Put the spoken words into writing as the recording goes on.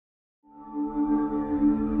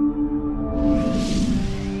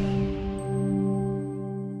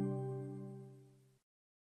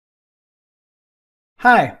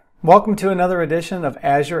Hi, welcome to another edition of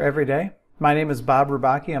Azure Every Day. My name is Bob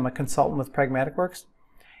Rubaki. I'm a consultant with PragmaticWorks.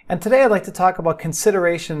 And today I'd like to talk about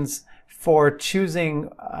considerations for choosing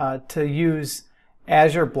to use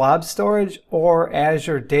Azure Blob Storage or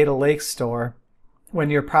Azure Data Lake Store when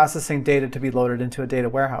you're processing data to be loaded into a data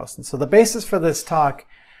warehouse. And so the basis for this talk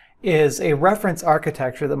is a reference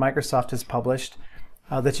architecture that Microsoft has published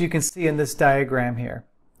that you can see in this diagram here.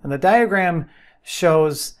 And the diagram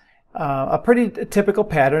shows a pretty typical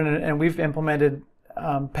pattern, and we've implemented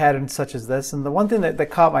patterns such as this. And the one thing that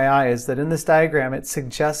caught my eye is that in this diagram it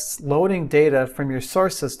suggests loading data from your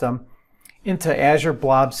source system into Azure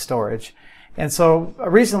Blob Storage. And so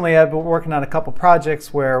recently I've been working on a couple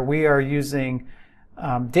projects where we are using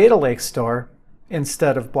Data Lake Store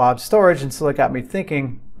instead of Blob Storage, and so it got me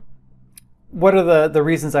thinking, what are the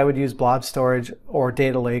reasons I would use Blob Storage or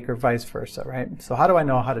Data Lake or vice versa, right? So how do I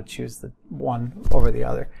know how to choose the one over the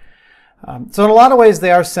other? So in a lot of ways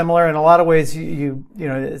they are similar. In a lot of ways you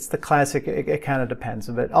know it's the classic, it kind of depends.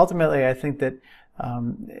 But ultimately I think that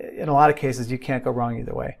in a lot of cases you can't go wrong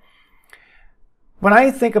either way. When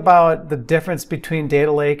I think about the difference between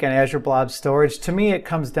Data Lake and Azure Blob Storage, to me it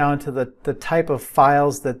comes down to the type of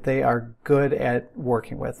files that they are good at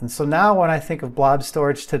working with. And so now when I think of Blob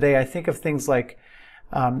Storage today, I think of things like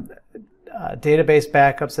database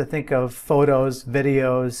backups. I think of photos,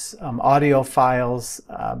 videos, audio files,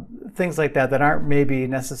 things like that that aren't maybe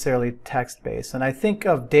necessarily text-based. And I think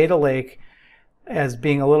of Data Lake as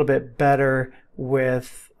being a little bit better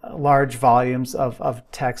with large volumes of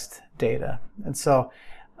text data. And so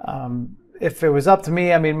if it was up to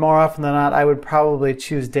me, I mean, more often than not, I would probably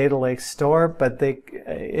choose Data Lake Store, but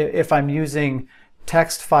if I'm using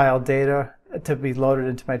text file data to be loaded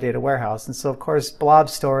into my data warehouse. And so of course Blob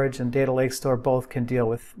Storage and Data Lake Store both can deal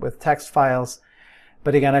with text files,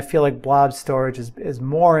 but again I feel like Blob Storage is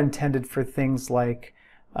more intended for things like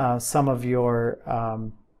some of your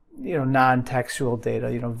non-textual data,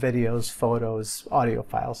 videos, photos, audio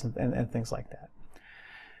files, and things like that.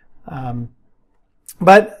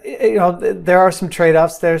 But there are some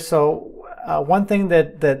trade-offs there. So one thing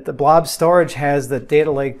that the Blob Storage has that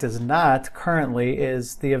Data Lake does not currently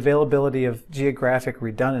is the availability of geographic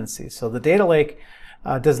redundancy. So the Data Lake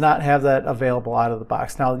does not have that available out of the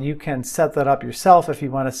box. Now you can set that up yourself if you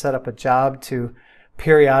want to set up a job to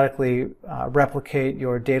periodically replicate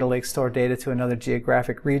your Data Lake Store data to another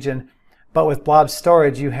geographic region. But with Blob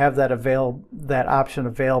Storage you have that option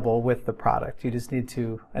available with the product. You just need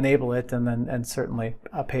to enable it and certainly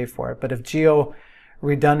pay for it. But if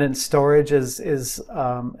redundant storage is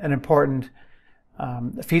an important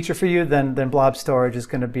feature for you, then Blob Storage is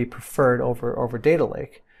going to be preferred over Data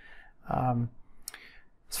Lake.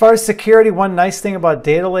 As far as security, one nice thing about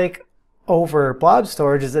Data Lake over Blob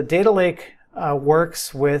Storage is that Data Lake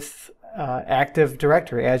works with Active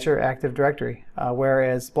Directory, Azure Active Directory,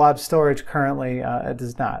 whereas Blob Storage currently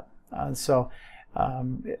does not. So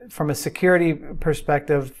from a security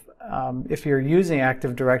perspective, if you're using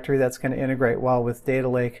Active Directory, that's going to integrate well with Data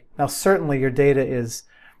Lake. Now certainly your data is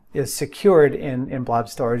secured in Blob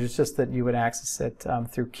Storage. It's just that you would access it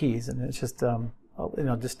through keys, and it's just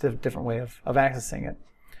just a different way of accessing it.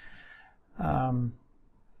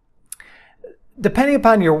 Depending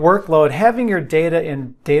upon your workload, having your data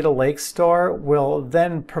in Data Lake Store will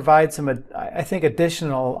then provide some, I think,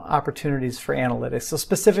 additional opportunities for analytics. So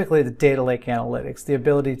specifically the Data Lake analytics, the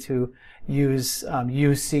ability to use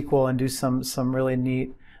SQL and do some really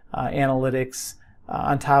neat analytics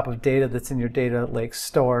on top of data that's in your Data Lake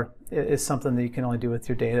Store is something that you can only do with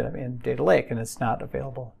your data in Data Lake, and it's not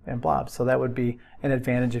available in Blob. So that would be an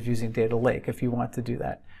advantage of using Data Lake if you want to do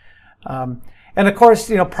that. And of course,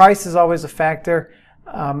 price is always a factor.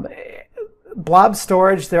 Blob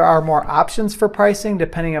Storage, there are more options for pricing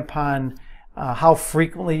depending upon how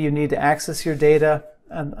frequently you need to access your data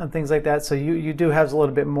and things like that. So you do have a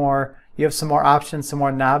little bit more, you have some more options, some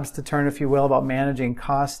more knobs to turn, if you will, about managing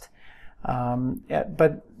cost.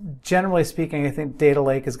 But generally speaking, I think Data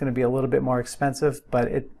Lake is going to be a little bit more expensive, but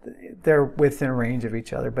they're within range of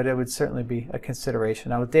each other, but it would certainly be a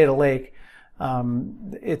consideration. Now with Data Lake,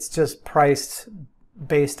 it's just priced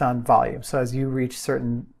based on volume. So as you reach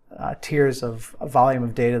certain tiers of volume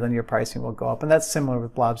of data, then your pricing will go up. And that's similar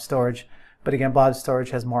with Blob Storage. But again, Blob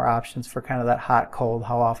Storage has more options for kind of that hot, cold,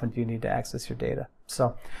 how often do you need to access your data.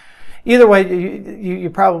 So either way,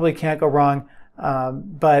 you probably can't go wrong.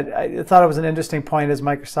 But I thought it was an interesting point as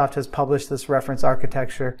Microsoft has published this reference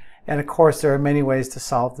architecture. And of course, there are many ways to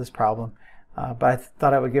solve this problem. But I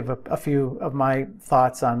thought I would give a few of my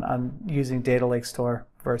thoughts on using Data Lake Store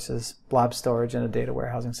versus Blob Storage in a data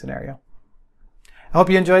warehousing scenario. I hope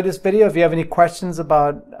you enjoyed this video. If you have any questions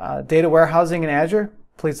about data warehousing in Azure,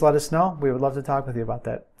 please let us know. We would love to talk with you about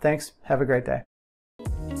that. Thanks. Have a great day.